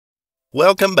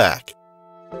Welcome back.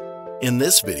 In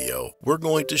this video, we're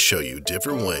going to show you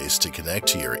different ways to connect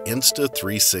to your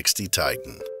Insta360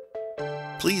 Titan.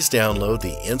 Please download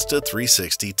the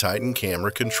Insta360 Titan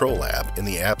Camera Control app in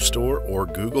the App Store or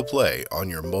Google Play on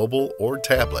your mobile or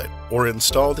tablet, or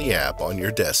install the app on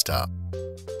your desktop.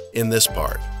 In this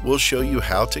part, we'll show you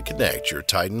how to connect your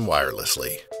Titan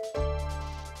wirelessly.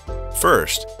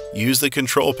 First, use the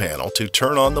control panel to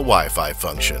turn on the Wi-Fi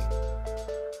function.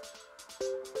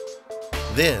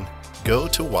 Then, go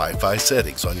to Wi-Fi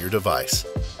settings on your device.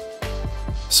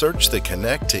 Search the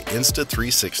Connect to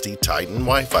Insta360 Titan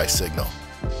Wi-Fi signal.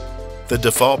 The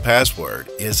default password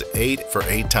is 8 for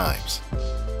 8 times.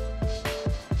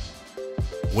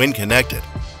 When connected,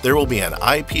 there will be an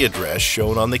IP address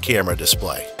shown on the camera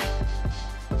display.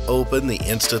 Open the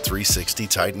Insta360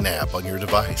 Titan app on your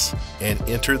device and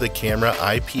enter the camera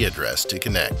IP address to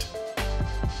connect.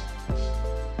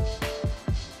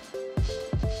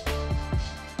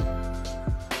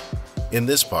 In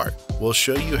this part, we'll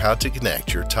show you how to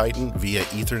connect your Titan via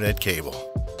Ethernet cable.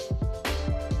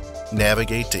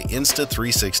 Navigate to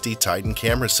Insta360 Titan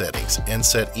camera settings and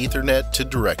set Ethernet to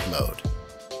direct mode.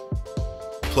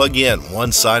 Plug in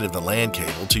one side of the LAN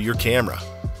cable to your camera.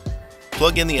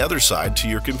 Plug in the other side to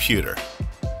your computer.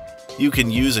 You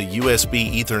can use a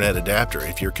USB Ethernet adapter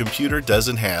if your computer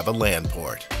doesn't have a LAN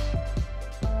port.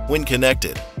 When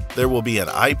connected, there will be an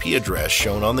IP address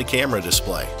shown on the camera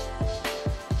display.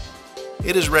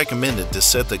 It is recommended to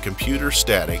set the computer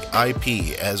static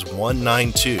IP as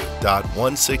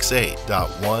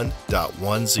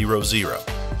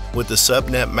 192.168.1.100 with the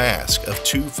subnet mask of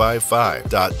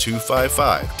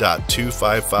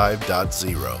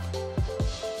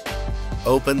 255.255.255.0.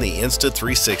 Open the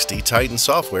Insta360 Titan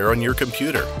software on your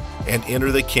computer and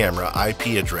enter the camera IP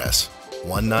address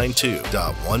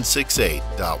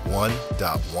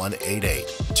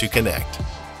 192.168.1.188 to connect.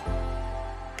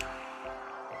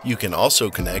 You can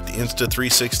also connect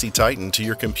Insta360 Titan to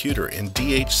your computer in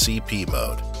DHCP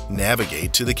mode.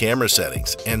 Navigate to the camera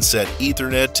settings and set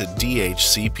Ethernet to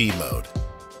DHCP mode.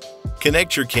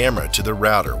 Connect your camera to the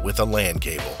router with a LAN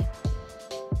cable.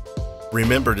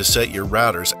 Remember to set your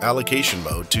router's allocation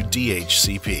mode to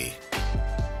DHCP.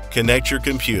 Connect your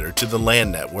computer to the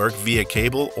LAN network via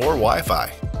cable or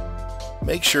Wi-Fi.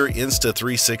 Make sure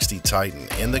Insta360 Titan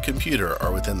and the computer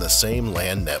are within the same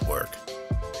LAN network.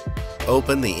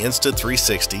 Open the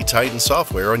Insta360 Titan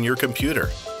software on your computer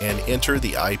and enter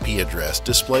the IP address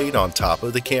displayed on top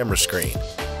of the camera screen.